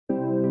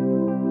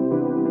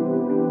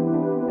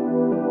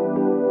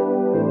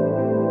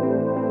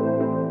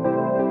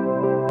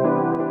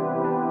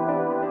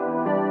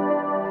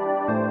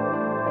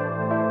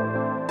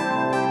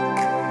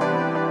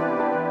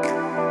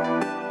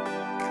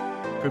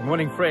Good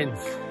morning, friends.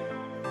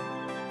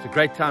 It's a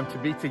great time to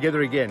be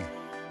together again.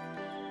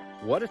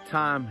 What a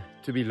time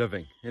to be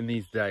living in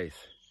these days.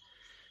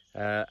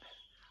 Most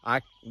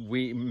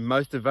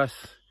of us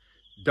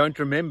don't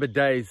remember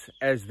days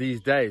as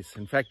these days.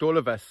 In fact, all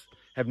of us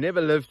have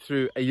never lived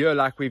through a year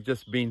like we've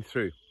just been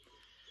through.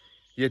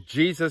 Yet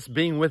Jesus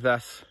being with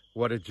us,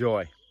 what a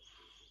joy.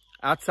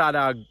 Outside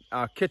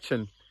our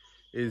kitchen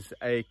is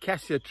a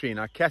cassia tree, and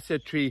our cassia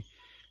tree,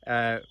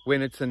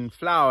 when it's in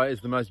flower, is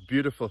the most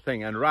beautiful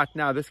thing. And right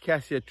now, this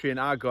cassia tree in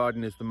our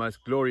garden is the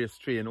most glorious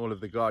tree in all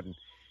of the garden.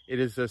 It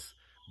is this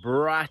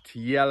bright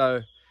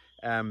yellow,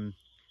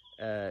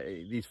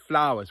 these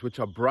flowers which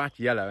are bright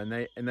yellow,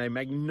 and they're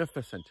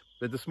magnificent.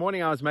 But this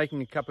morning I was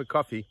making a cup of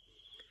coffee,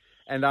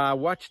 and I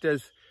watched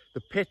as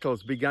the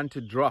petals began to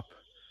drop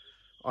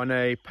on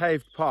a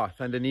paved path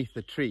underneath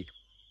the tree.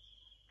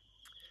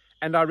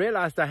 And I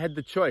realized I had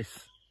the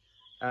choice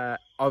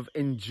of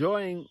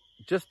enjoying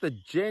just the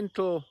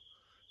gentle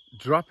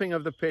dropping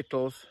of the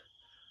petals.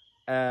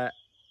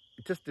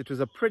 It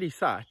was a pretty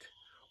sight.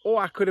 Or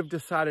I could have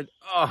decided,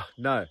 oh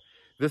no,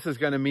 this is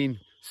going to mean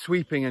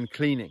sweeping and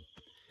cleaning.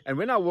 And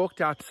when I walked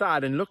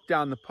outside and looked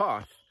down the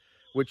path,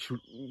 which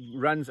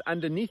runs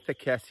underneath the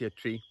cassia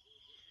tree,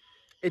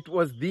 it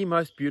was the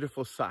most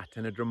beautiful sight,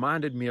 and it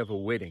reminded me of a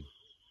wedding.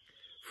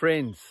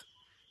 Friends,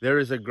 there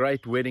is a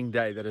great wedding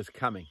day that is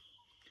coming.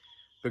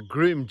 The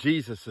groom,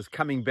 Jesus, is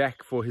coming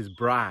back for his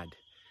bride,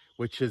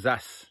 which is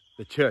us,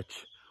 the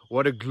church.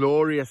 What a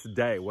glorious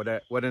day. What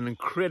an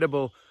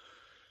incredible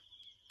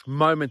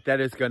moment that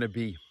is going to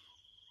be.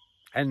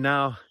 And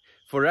now,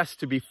 for us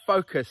to be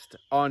focused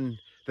on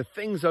the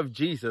things of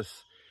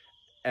Jesus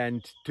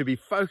and to be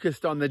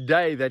focused on the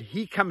day that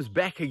he comes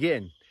back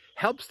again,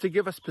 helps to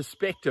give us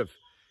perspective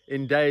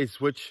in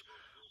days which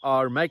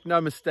are, make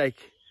no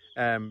mistake,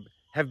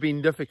 have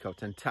been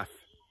difficult and tough.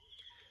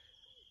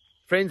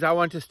 Friends, I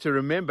want us to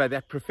remember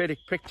that prophetic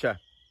picture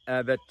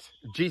that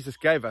Jesus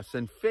gave us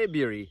in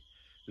February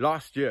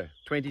last year,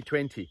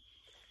 2020,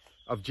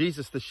 of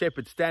Jesus the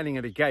shepherd standing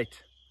at a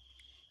gate,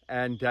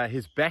 and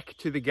his back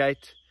to the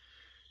gate.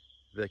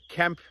 The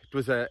camp,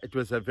 it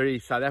was a very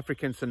South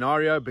African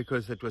scenario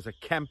because it was a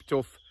camped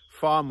off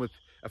farm with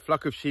a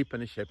flock of sheep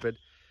and a shepherd,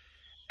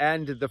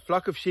 and the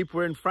flock of sheep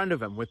were in front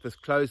of him with this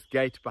closed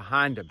gate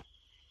behind him.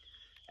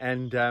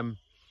 And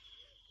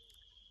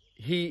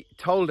he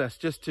told us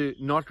just to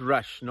not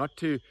rush, not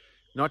to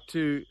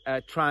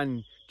try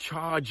and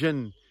charge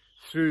in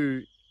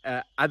through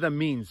other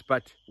means,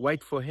 but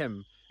wait for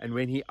him. And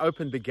when he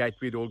opened the gate,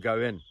 we'd all go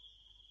in.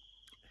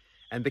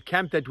 And the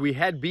camp that we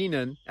had been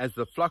in as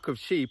the flock of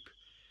sheep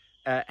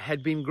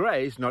had been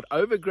grazed, not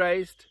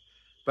overgrazed,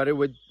 but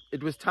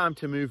it was time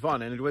to move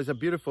on. And it was a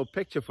beautiful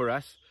picture for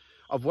us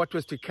of what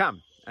was to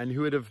come. And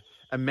who would have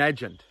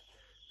imagined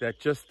that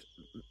just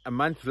a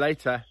month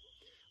later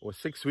or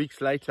 6 weeks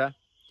later,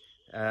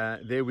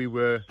 there we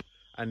were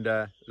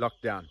under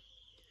lockdown.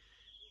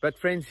 But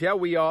friends, here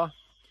we are,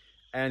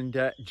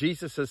 and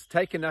Jesus has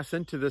taken us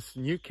into this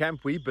new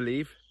camp, we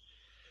believe,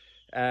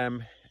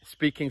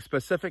 speaking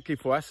specifically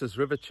for us as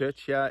River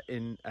Church here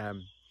in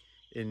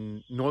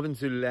northern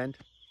Zululand.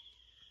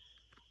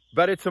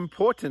 But it's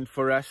important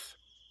for us,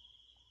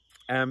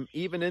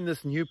 even in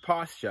this new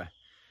pasture,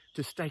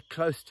 to stay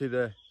close to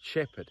the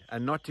shepherd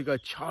and not to go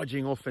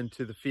charging off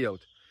into the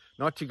field,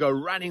 not to go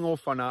running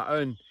off on our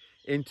own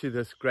into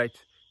this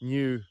great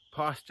new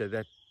pasture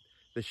that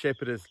the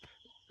shepherd has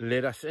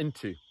led us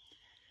into.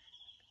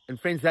 And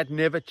friends, that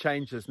never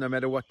changes no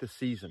matter what the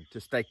season.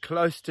 To stay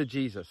close to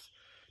Jesus,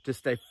 to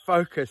stay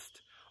focused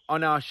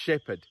on our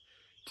shepherd,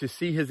 to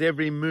see his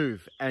every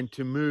move and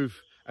to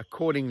move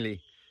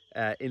accordingly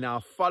in our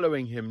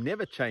following him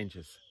never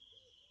changes.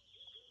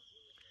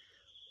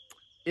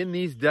 In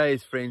these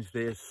days, friends,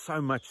 there's so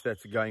much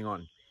that's going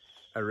on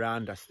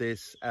around us.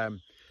 There's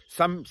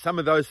some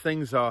of those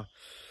things are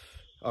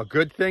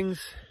good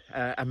things,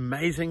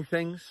 amazing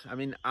things. I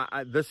mean,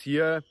 this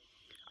year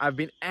I've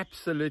been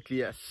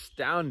absolutely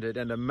astounded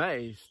and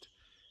amazed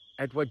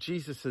at what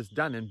Jesus has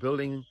done in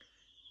building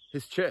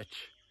his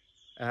church.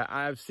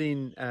 I've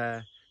seen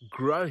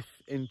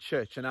growth in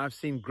church, and I've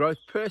seen growth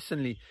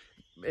personally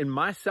in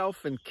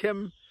myself and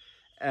Kim,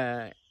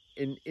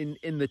 in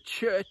the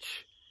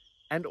church,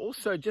 and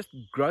also just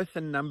growth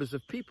in numbers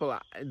of people.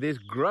 There's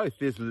growth,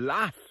 there's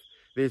life,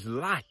 there's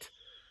light,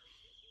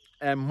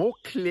 more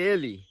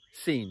clearly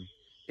seen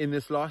in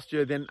this last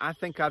year than I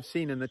think I've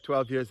seen in the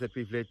 12 years that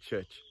we've led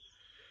church.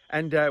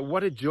 And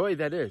what a joy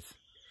that is.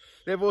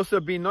 There have also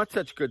been not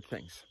such good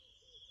things.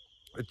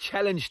 The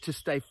challenge to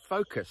stay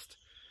focused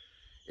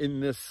in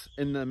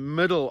the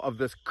middle of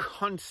this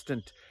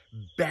constant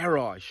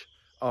barrage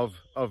of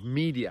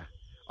media,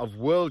 of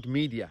world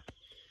media.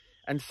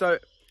 And so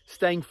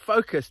staying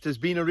focused has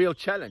been a real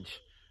challenge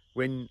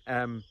when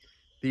when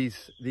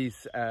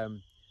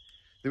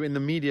the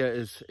media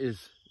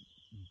is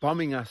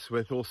bombing us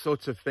with all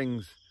sorts of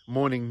things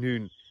morning,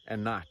 noon,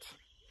 and night.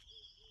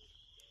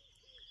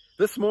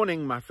 This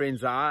morning, my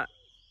friends, I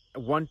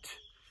want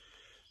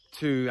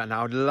to, and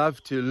I would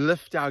love to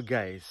lift our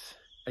gaze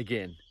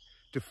again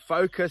to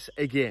focus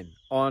again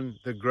on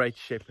the great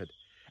shepherd.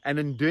 And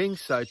in doing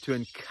so, to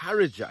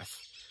encourage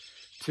us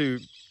to,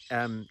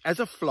 as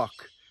a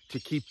flock, to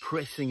keep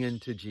pressing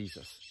into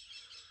Jesus.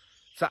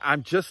 So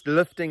I'm just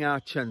lifting our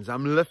chins.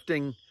 I'm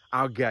lifting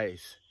our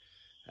gaze.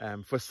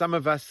 For some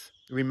of us,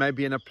 we may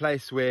be in a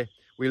place where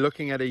we're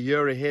looking at a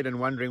year ahead and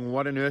wondering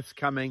what on earth's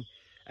coming,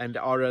 and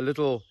are a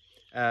little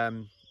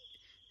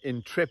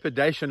in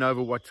trepidation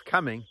over what's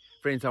coming.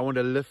 Friends, I want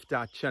to lift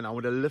our chin. I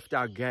want to lift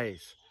our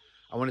gaze.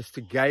 I want us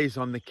to gaze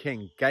on the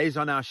King, gaze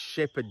on our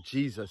shepherd,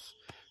 Jesus,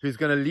 who's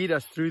going to lead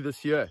us through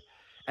this year.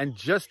 And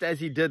just as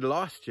he did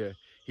last year,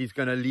 he's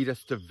going to lead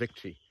us to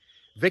victory.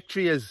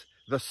 Victory is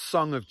the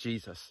song of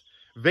Jesus.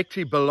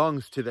 Victory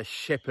belongs to the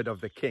shepherd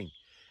of the King.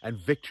 And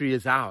victory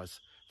is ours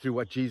through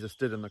what Jesus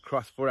did on the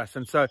cross for us.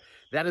 And so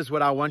that is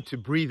what I want to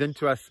breathe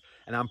into us.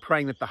 And I'm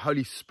praying that the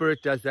Holy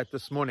Spirit does that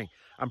this morning.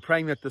 I'm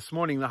praying that this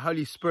morning the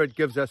Holy Spirit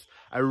gives us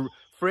a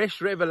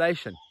fresh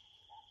revelation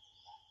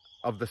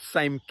of the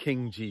same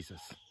King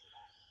Jesus,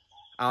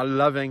 our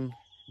loving,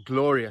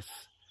 glorious,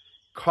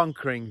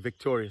 conquering,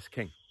 victorious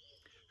King,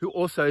 who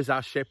also is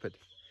our shepherd.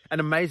 And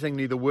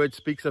amazingly, the word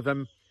speaks of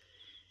him.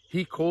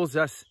 He calls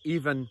us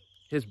even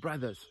his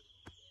brothers.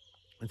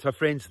 And so,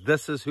 friends,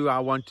 this is who I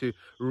want to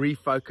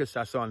refocus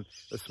us on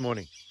this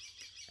morning.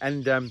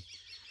 And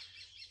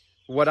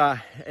what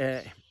I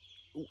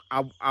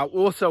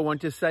also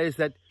want to say is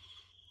that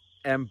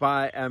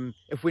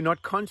if we're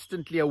not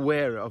constantly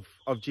aware of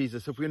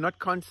Jesus, if we're not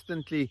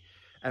constantly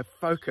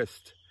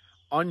focused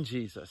on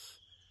Jesus,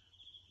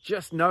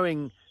 just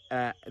knowing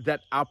that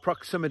our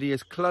proximity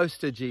is close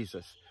to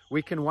Jesus,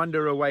 we can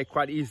wander away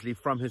quite easily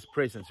from his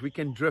presence. We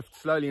can drift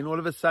slowly, and all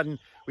of a sudden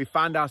we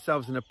find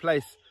ourselves in a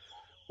place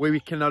where we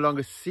can no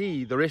longer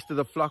see the rest of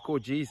the flock or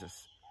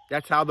Jesus.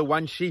 That's how the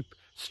one sheep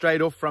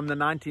strayed off from the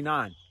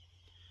 99.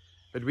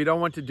 But we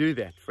don't want to do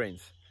that,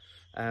 friends,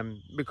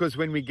 because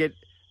when we get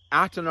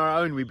out on our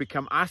own, we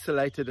become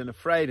isolated and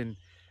afraid,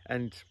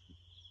 and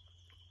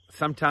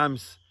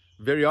sometimes,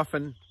 very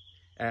often,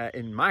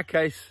 in my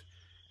case,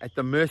 at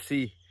the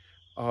mercy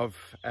of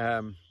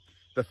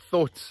the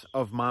thoughts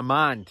of my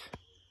mind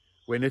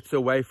when it's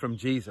away from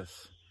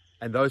Jesus.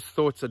 And those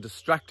thoughts are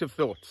destructive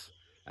thoughts,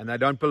 and they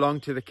don't belong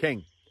to the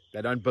King.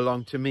 They don't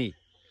belong to me.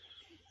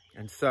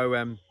 And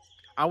so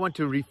I want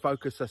to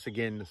refocus us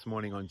again this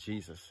morning on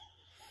Jesus.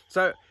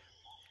 So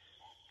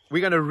we're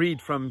going to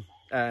read from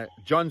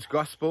John's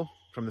Gospel,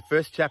 from the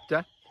first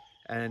chapter,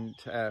 and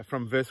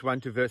from verse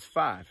 1 to verse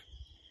 5.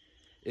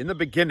 In the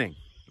beginning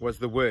was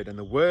the Word, and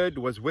the Word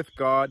was with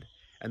God,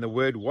 and the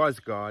Word was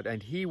God,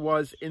 and he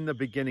was in the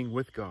beginning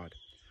with God.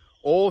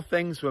 All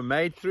things were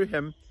made through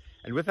him,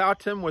 and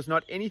without him was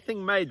not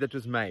anything made that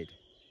was made.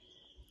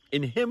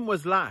 In him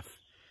was life,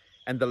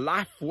 and the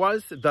life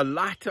was the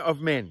light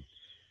of men.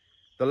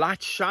 The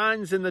light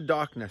shines in the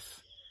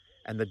darkness,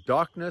 and the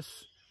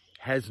darkness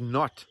has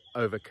not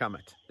overcome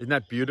it. Isn't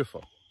that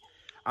beautiful?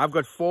 I've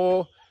got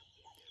four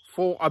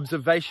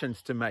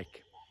observations to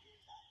make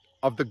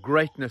of the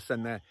greatness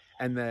and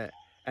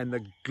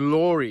the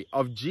glory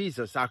of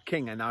Jesus, our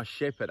King and our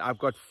Shepherd. I've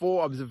got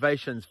 4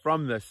 observations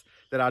from this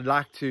that I'd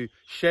like to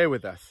share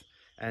with us.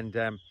 And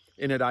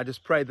in it, I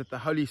just pray that the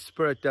Holy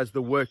Spirit does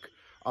the work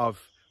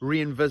of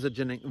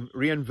re-envisaging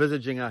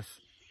us,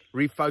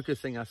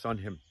 refocusing us on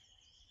him.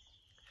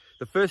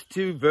 The first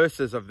 2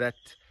 verses of that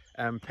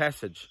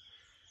passage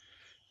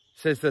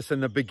says this: in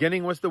the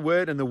beginning was the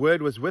Word, and the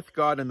Word was with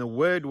God, and the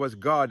Word was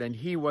God, and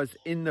he was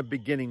in the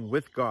beginning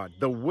with God.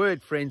 The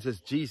Word, friends,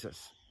 is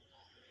Jesus.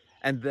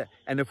 And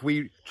if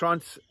we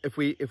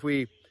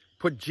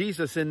put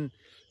Jesus in,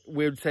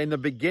 we would say in the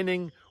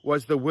beginning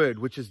was the Word,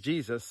 which is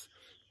Jesus,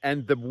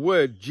 and the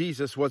Word,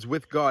 Jesus, was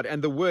with God,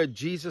 and the Word,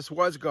 Jesus,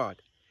 was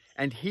God,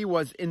 and he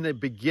was in the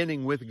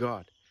beginning with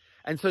God.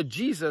 And so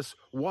Jesus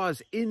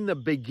was in the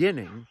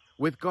beginning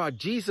with God.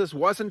 Jesus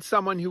wasn't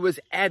someone who was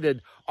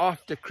added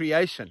after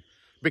creation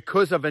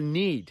because of a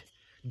need.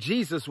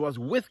 Jesus was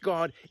with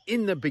God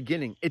in the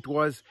beginning. It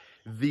was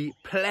the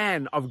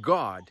plan of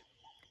God.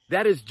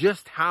 That is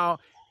just how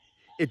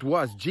it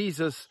was.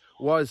 Jesus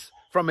was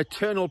from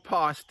eternal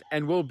past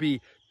and will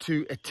be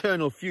to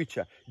eternal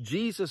future.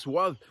 Jesus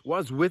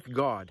was with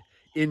God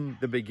in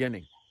the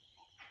beginning.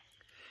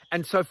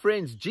 And so,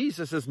 friends,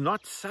 Jesus is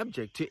not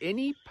subject to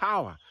any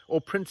power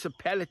or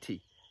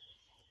principality.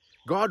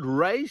 God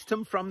raised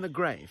him from the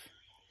grave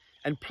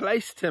and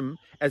placed him,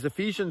 as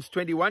Ephesians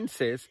 21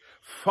 says,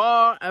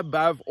 far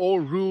above all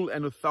rule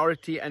and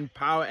authority and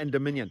power and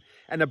dominion,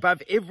 and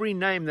above every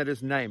name that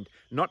is named,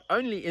 not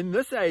only in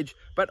this age,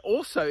 but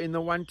also in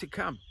the one to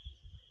come.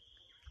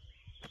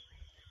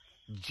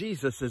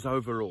 Jesus is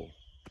over all.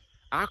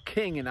 Our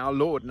King and our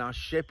Lord and our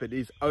Shepherd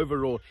is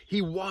over all.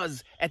 He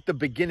was at the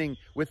beginning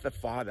with the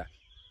Father.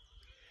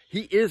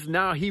 He is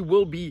now, he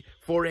will be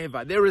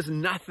forever. There is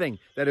nothing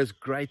that is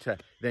greater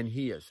than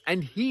he is.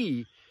 And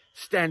he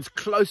stands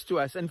close to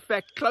us. In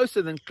fact,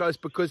 closer than close,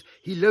 because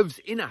he lives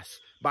in us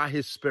by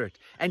his Spirit.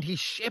 And he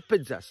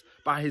shepherds us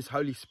by his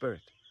Holy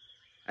Spirit.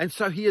 And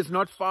so he is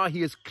not far,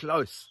 he is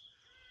close.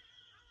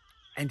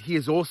 And he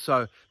is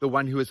also the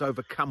one who has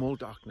overcome all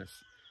darkness.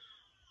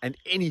 And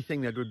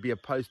anything that would be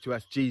opposed to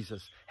us,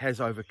 Jesus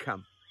has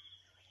overcome.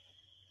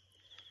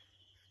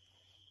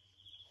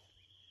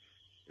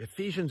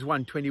 Ephesians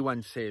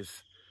 1:21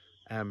 says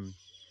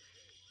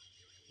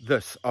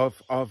this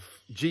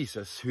of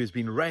Jesus, who has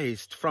been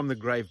raised from the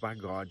grave by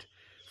God,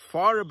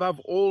 far above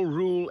all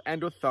rule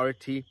and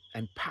authority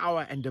and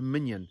power and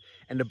dominion,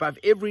 and above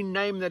every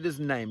name that is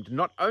named,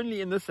 not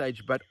only in this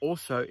age, but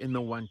also in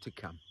the one to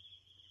come.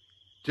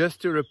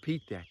 Just to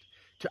repeat that,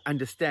 to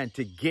understand,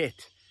 to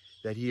get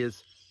that he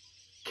is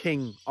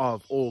King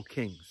of all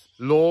kings,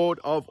 Lord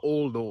of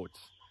all lords,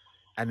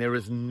 and there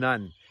is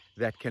none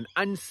that can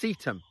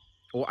unseat him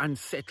or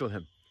unsettle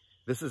him.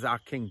 This is our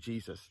King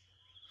Jesus.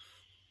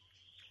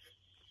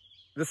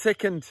 The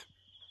second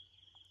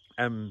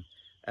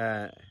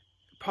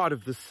part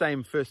of the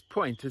same first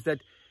point is that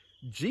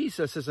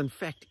Jesus is in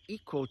fact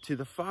equal to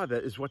the Father,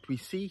 is what we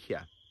see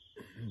here.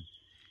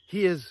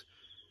 He has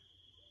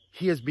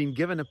been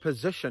given a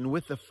position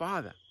with the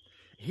Father.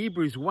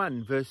 Hebrews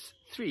 1 verse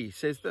 3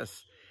 says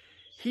this: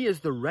 he is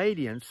the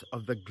radiance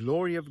of the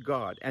glory of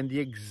God and the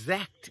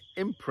exact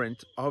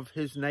imprint of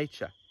his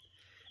nature.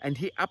 And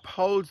he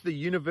upholds the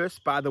universe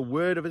by the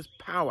word of his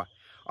power.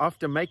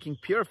 After making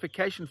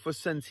purification for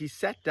sins, he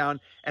sat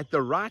down at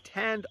the right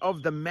hand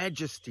of the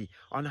majesty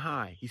on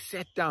high. He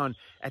sat down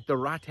at the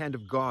right hand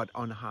of God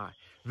on high.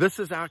 This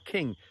is our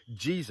King,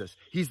 Jesus.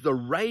 He's the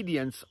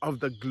radiance of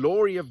the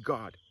glory of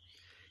God.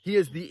 He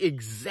is the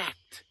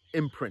exact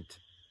imprint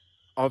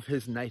of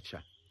his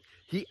nature.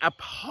 He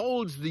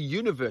upholds the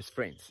universe,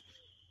 friends.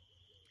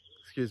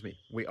 Excuse me,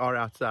 we are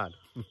outside.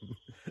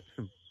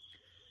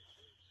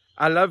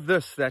 I love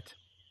this, that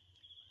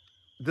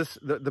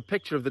the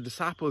picture of the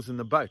disciples in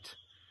the boat,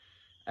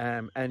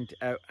 and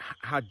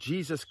how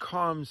Jesus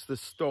calms the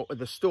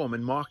storm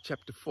in Mark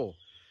chapter 4.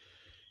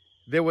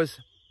 There was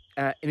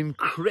an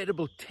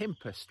incredible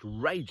tempest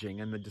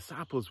raging, and the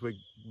disciples were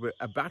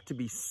about to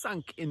be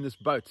sunk in this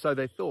boat, so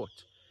they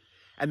thought.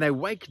 And they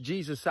wake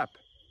Jesus up,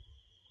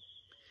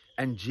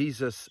 and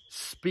Jesus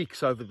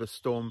speaks over the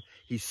storm.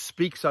 He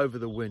speaks over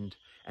the wind,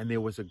 and there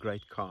was a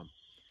great calm.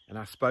 And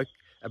I spoke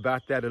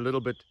about that a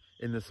little bit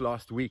in this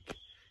last week,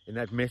 in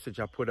that message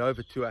I put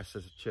over to us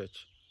as a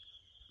church.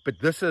 But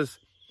this is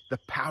the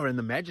power and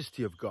the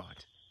majesty of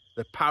God,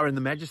 the power and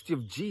the majesty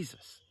of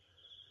Jesus,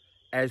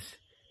 as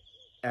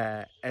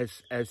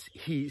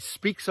he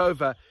speaks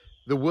over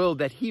the world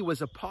that he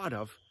was a part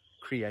of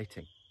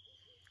creating.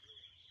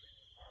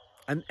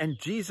 And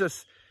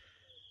Jesus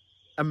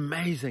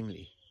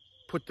amazingly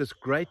put this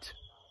great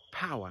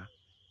power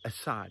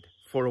aside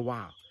for a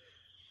while.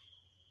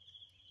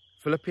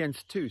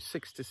 Philippians 2,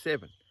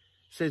 6-7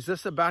 says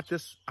this about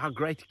this, our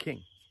great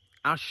King,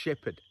 our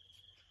shepherd,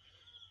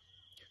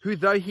 who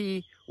though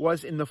he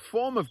was in the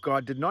form of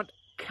God, did not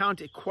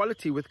count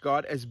equality with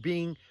God as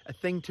being a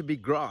thing to be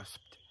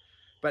grasped,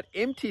 but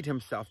emptied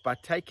himself by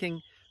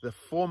taking the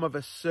form of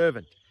a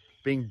servant,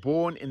 being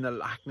born in the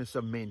likeness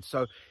of men.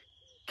 So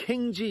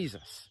King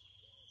Jesus,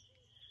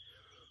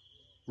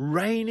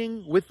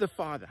 reigning with the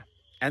Father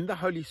and the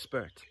Holy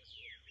Spirit,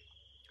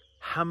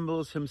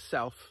 humbles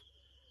himself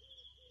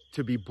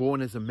to be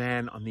born as a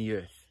man on the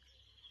earth.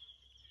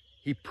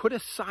 He put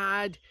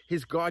aside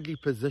his godly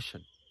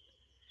position.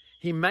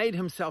 He made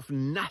himself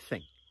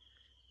nothing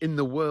in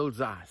the world's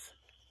eyes.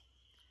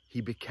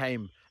 He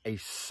became a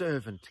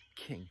servant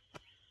king.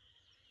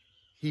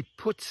 He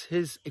puts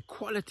his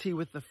equality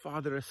with the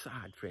Father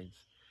aside, friends.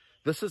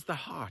 This is the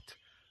heart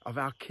of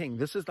our King.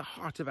 This is the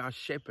heart of our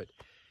shepherd.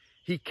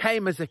 He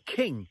came as a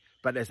king,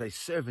 but as a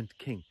servant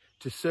king,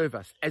 to serve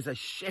us, as a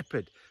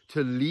shepherd,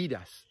 to lead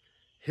us,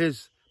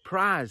 his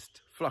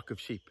prized flock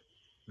of sheep.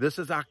 This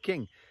is our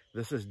King.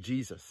 This is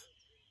Jesus.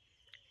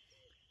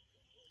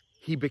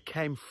 He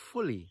became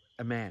fully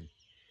a man.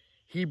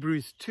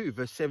 Hebrews 2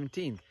 verse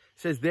 17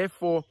 says,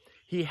 therefore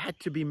he had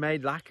to be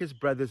made like his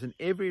brothers in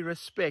every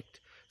respect,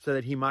 so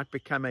that he might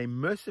become a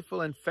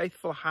merciful and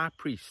faithful high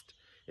priest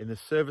in the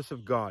service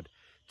of God,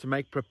 to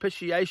make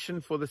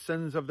propitiation for the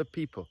sins of the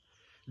people.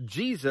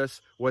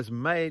 Jesus was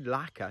made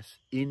like us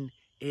in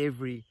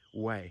every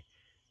way,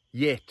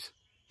 yet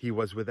he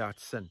was without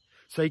sin.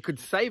 So he could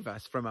save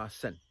us from our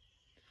sin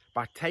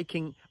by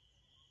taking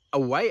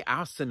away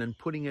our sin and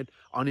putting it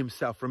on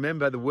himself.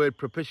 Remember, the word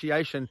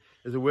propitiation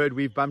is a word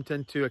we've bumped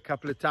into a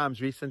couple of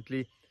times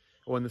recently,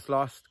 or in this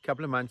last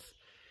couple of months,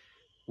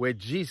 where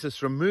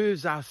Jesus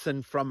removes our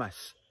sin from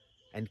us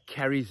and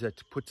carries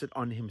it, puts it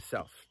on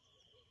himself.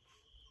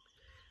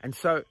 And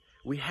so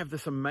we have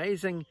this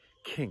amazing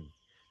King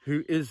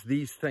who is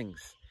these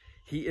things.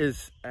 He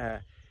is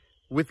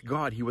with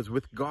God. He was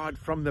with God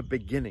from the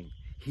beginning.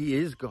 He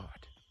is God.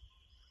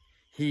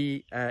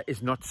 He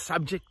is not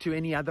subject to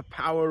any other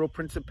power or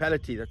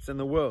principality that's in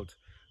the world.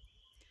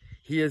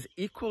 He is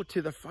equal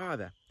to the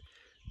Father.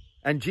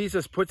 And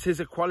Jesus puts his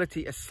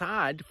equality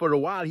aside for a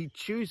while. He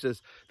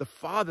chooses. The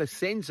Father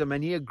sends him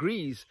and he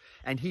agrees.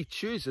 And he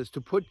chooses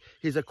to put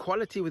his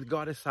equality with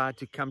God aside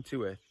to come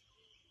to earth.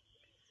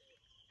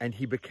 And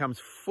he becomes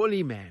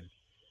fully man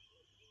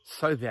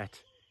so that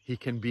he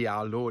can be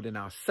our Lord and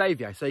our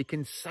Savior. So he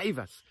can save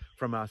us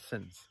from our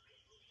sins.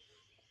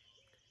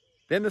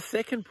 Then the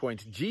second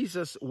point,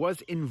 Jesus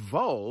was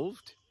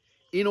involved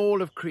in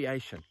all of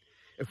creation.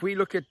 If we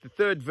look at the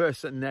third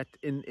verse in that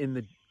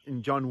in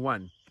John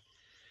 1,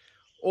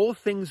 all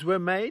things were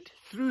made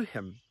through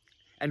him,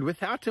 and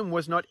without him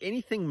was not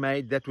anything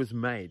made that was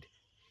made.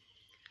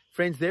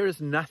 Friends, there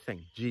is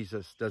nothing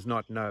Jesus does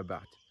not know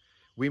about.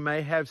 We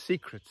may have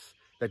secrets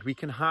that we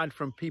can hide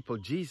from people.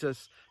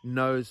 Jesus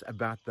knows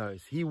about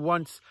those. He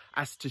wants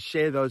us to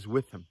share those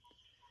with him.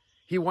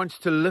 He wants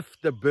to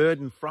lift the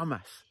burden from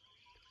us.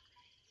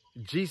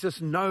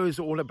 Jesus knows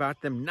all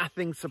about them.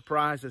 Nothing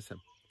surprises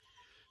him.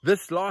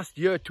 This last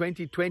year,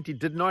 2020,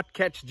 did not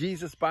catch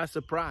Jesus by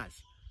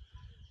surprise.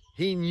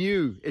 He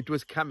knew it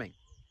was coming.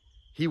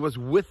 He was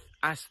with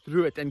us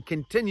through it and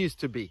continues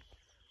to be.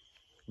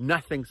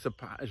 Nothing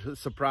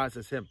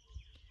surprises him.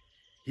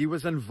 He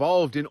was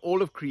involved in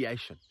all of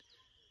creation.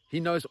 He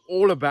knows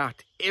all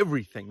about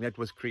everything that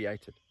was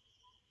created.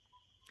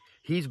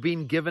 He's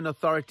been given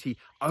authority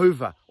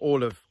over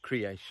all of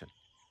creation.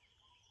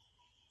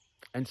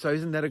 And so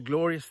isn't that a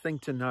glorious thing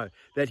to know,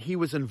 that he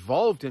was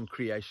involved in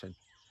creation?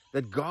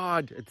 That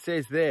God, it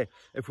says there,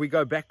 if we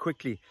go back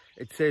quickly,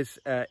 it says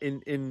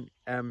in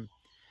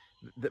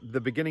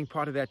the beginning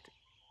part of that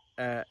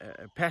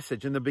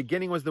passage, in the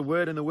beginning was the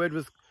Word, and the Word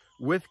was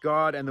with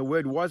God, and the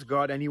Word was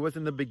God, and he was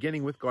in the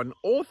beginning with God. And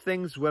all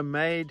things were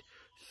made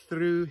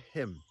through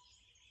him.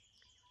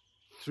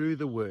 Through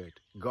the Word.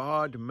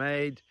 God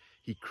made,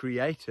 he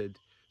created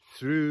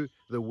through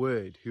the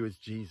Word, who is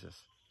Jesus.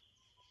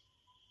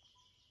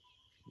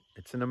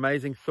 It's an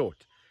amazing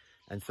thought.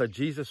 And so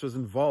Jesus was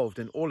involved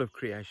in all of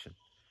creation.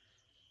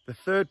 The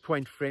third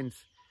point,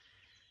 friends,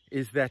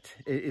 is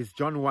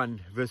John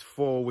 1 verse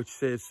 4, which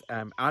says,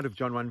 out of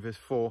John 1 verse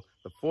 4,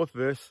 the fourth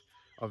verse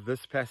of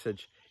this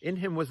passage, in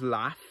him was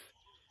life,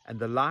 and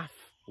the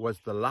life was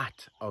the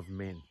light of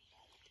men.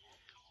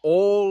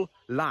 All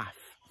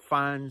life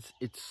finds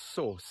its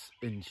source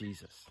in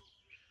Jesus.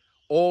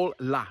 All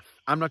life.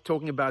 I'm not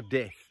talking about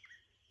death.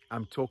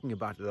 I'm talking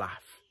about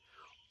life.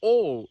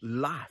 All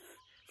life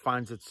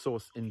finds its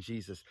source in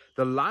Jesus.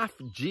 The life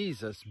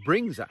Jesus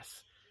brings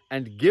us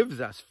and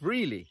gives us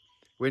freely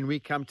when we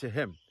come to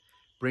him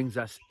brings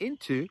us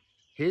into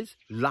his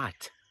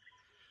light.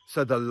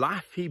 So the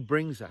life he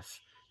brings us,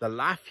 the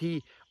life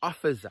he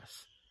offers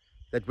us,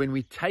 that when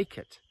we take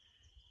it,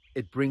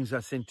 it brings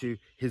us into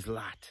his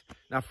light.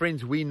 Now,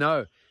 friends, we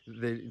know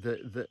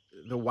the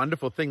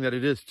wonderful thing that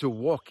it is to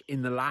walk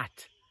in the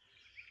light.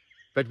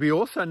 But we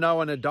also know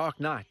on a dark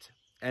night,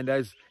 and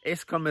as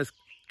Eskom has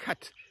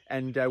cut,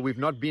 and we've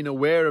not been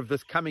aware of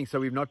this coming, so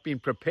we've not been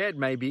prepared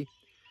maybe,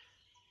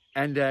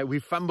 and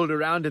we've fumbled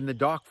around in the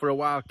dark for a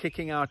while,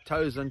 kicking our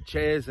toes on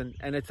chairs, and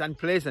it's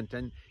unpleasant,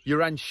 and you're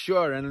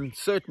unsure and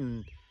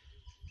uncertain.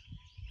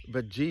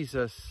 But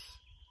Jesus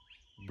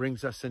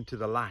brings us into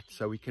the light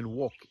so we can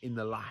walk in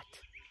the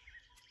light.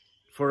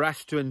 For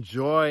us to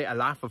enjoy a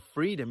life of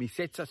freedom, he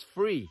sets us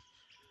free.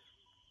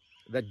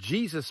 That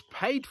Jesus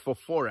paid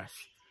for us.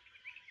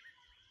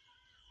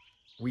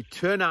 We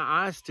turn our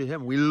eyes to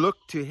him. We look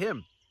to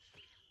him.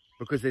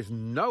 Because there's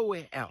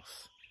nowhere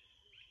else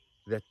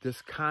that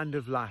this kind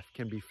of life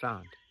can be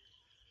found.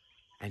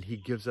 And he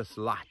gives us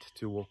light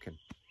to walk in.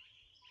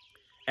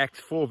 Acts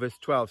 4 verse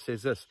 12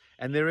 says this,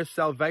 and there is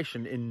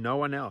salvation in no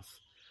one else,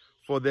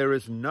 for there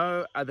is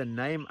no other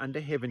name under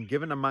heaven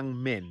given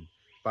among men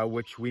by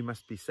which we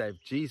must be saved.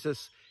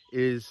 Jesus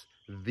is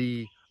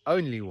the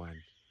only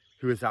one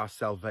who is our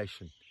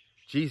salvation.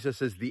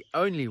 Jesus is the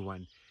only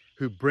one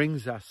who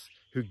brings us,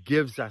 who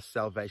gives us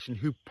salvation,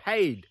 who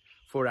paid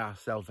for our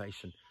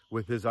salvation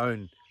with his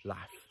own life.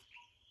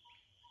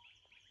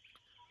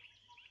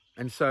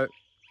 And so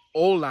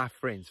all life,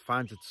 friends,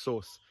 finds its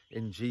source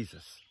in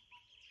Jesus.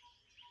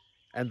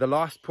 And the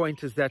last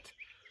point is that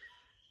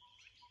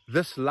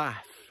this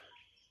life,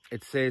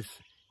 it says,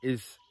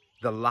 is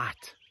the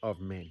light of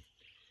men.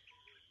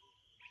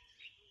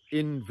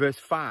 In verse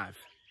 5,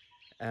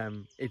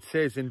 it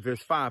says in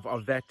verse 5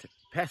 of that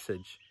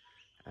passage,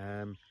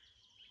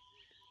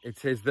 it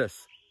says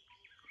this,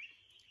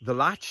 the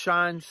light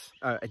shines,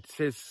 it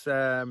says,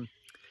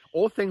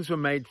 all things were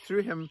made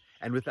through him,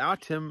 and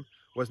without him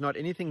was not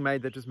anything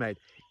made that was made.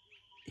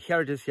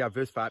 Here it is here,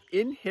 verse 5.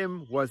 In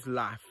him was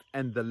life,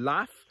 and the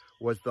life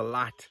was the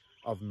light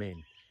of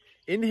men.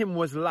 In him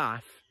was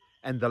life,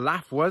 and the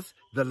life was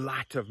the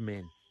light of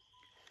men.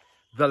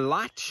 The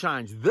light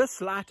shines.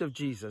 This light of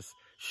Jesus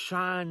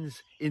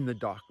shines in the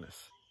darkness.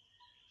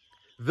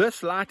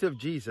 This light of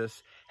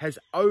Jesus has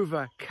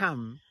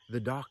overcome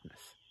the darkness.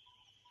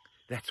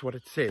 That's what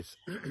it says.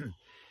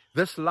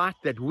 This light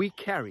that we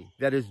carry,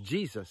 that is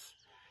Jesus,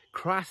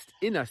 Christ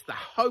in us, the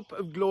hope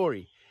of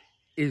glory,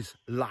 is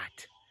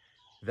light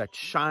that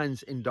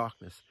shines in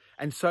darkness.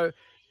 And so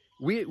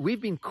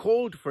we've been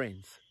called,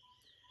 friends,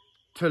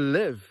 to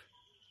live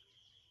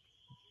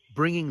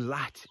bringing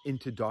light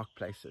into dark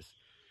places.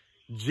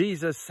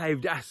 Jesus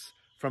saved us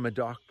from a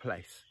dark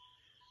place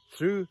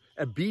through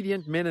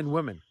obedient men and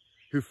women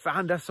who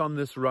found us on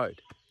this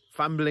road,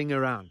 fumbling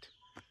around,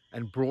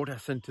 and brought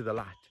us into the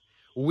light.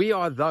 We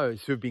are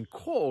those who have been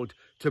called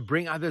to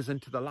bring others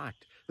into the light.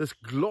 This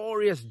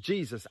glorious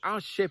Jesus, our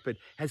shepherd,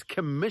 has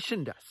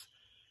commissioned us,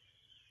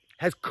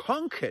 has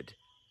conquered,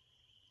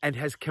 and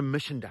has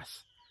commissioned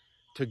us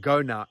to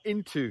go now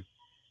into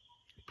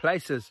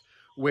places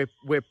where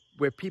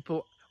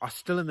people are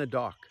still in the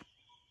dark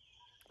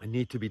and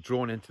need to be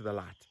drawn into the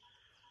light.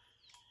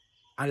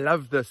 I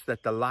love this,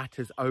 that the light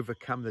has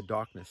overcome the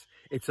darkness.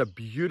 It's a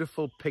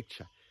beautiful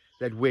picture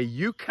that where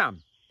you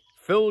come,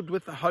 filled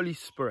with the Holy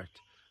Spirit,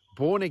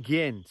 born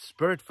again,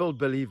 Spirit-filled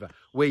believer,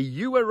 where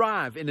you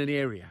arrive in an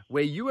area,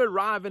 where you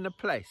arrive in a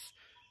place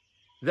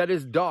that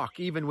is dark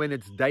even when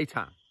it's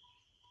daytime,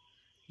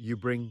 you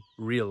bring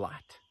real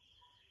light.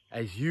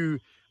 As you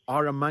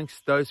are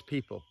amongst those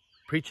people,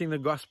 preaching the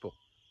gospel,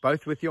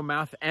 both with your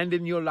mouth and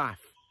in your life,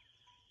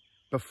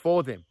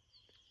 before them,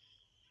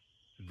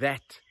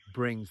 that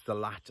brings the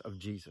light of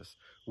Jesus,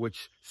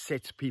 which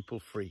sets people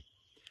free.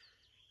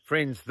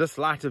 Friends, this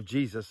light of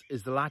Jesus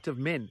is the light of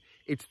men.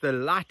 It's the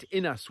light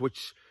in us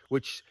which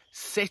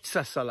sets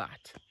us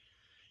alight.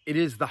 It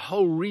is the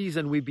whole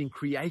reason we've been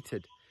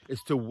created,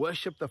 is to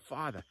worship the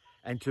Father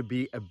and to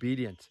be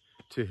obedient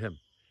to Him.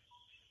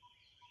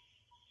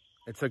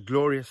 It's a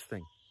glorious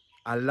thing.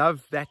 I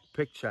love that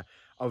picture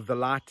of the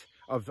light,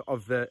 of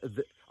the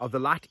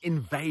light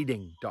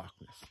invading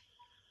darkness.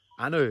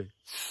 I know,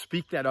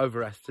 speak that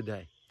over us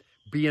today.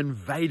 Be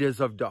invaders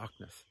of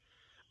darkness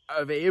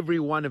over every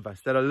one of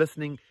us that are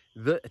listening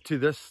to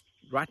this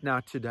right now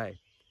today.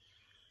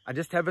 I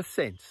just have a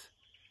sense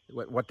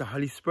what the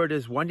Holy Spirit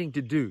is wanting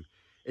to do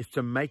is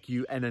to make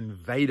you an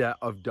invader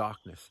of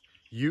darkness.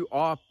 You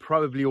are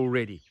probably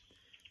already,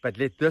 but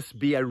let this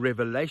be a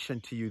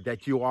revelation to you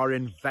that you are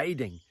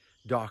invading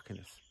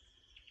darkness.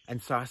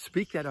 And so I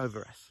speak that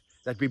over us,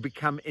 that we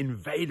become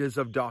invaders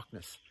of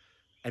darkness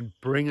and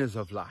bringers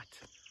of light.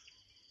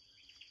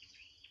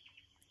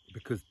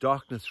 Because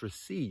darkness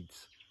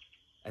recedes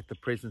at the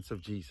presence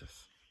of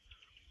Jesus.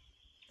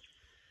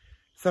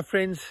 So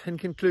friends, in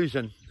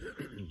conclusion,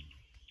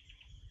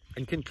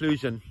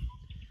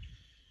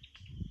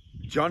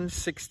 John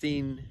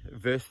 16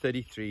 verse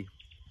 33,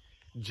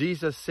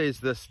 Jesus says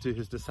this to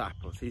his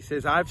disciples. He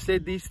says, I've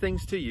said these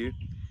things to you,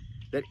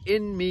 that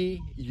in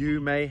me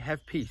you may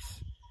have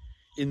peace.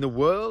 In the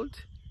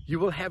world you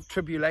will have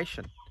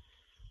tribulation,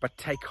 but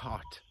take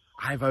heart,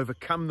 I've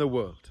overcome the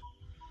world.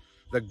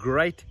 The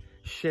great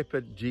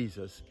shepherd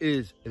Jesus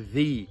is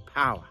the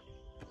power.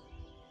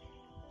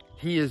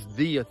 He is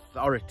the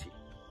authority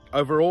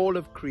over all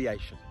of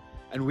creation,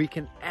 and we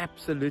can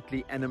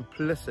absolutely and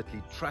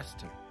implicitly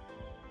trust Him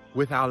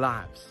with our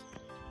lives,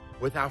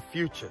 with our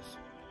futures.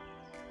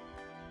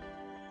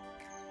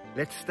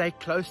 Let's stay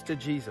close to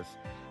Jesus.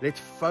 Let's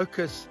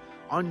focus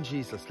on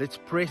Jesus. Let's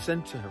press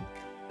into Him.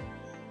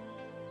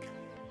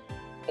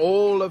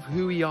 All of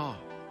who we are,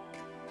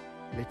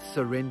 let's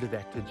surrender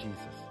that to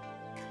Jesus.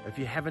 If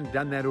you haven't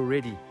done that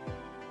already,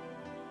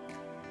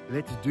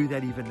 let's do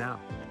that even now.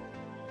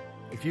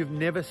 If you've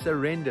never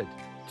surrendered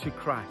to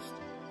Christ,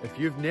 if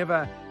you've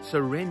never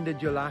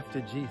surrendered your life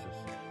to Jesus,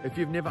 if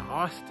you've never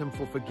asked Him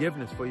for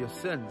forgiveness for your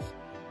sins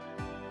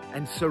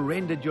and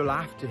surrendered your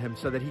life to Him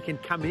so that He can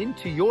come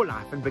into your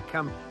life and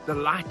become the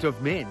light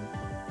of men,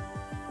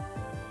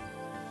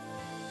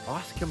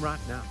 ask Him right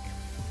now.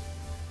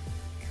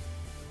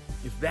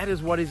 If that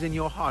is what is in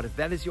your heart, if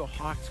that is your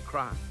heart's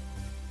cry,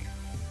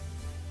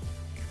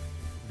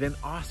 then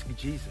ask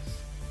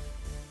Jesus,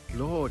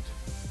 Lord,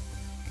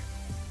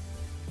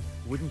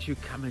 wouldn't you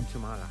come into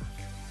my life?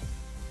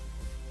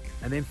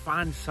 And then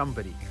find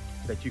somebody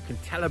that you can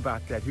tell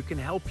about that, who can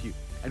help you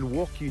and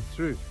walk you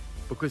through,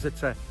 because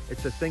it's a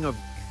thing of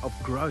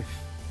growth.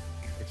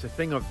 It's a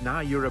thing of,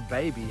 now you're a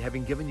baby,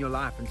 having given your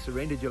life and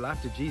surrendered your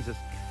life to Jesus.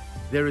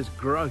 There is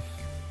growth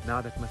now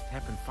that must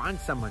happen. Find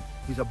someone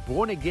who's a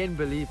born-again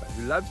believer,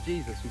 who loves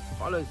Jesus, who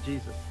follows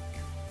Jesus,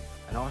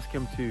 and ask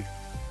him to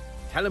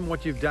tell him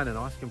what you've done and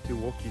ask him to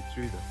walk you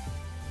through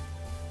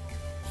this.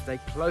 Stay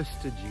close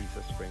to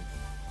Jesus, friends.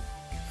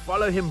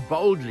 Follow him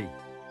boldly,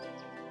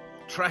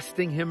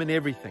 trusting him in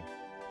everything,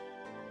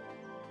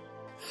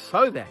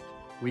 so that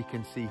we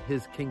can see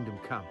his kingdom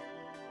come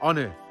on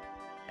earth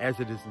as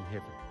it is in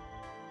heaven.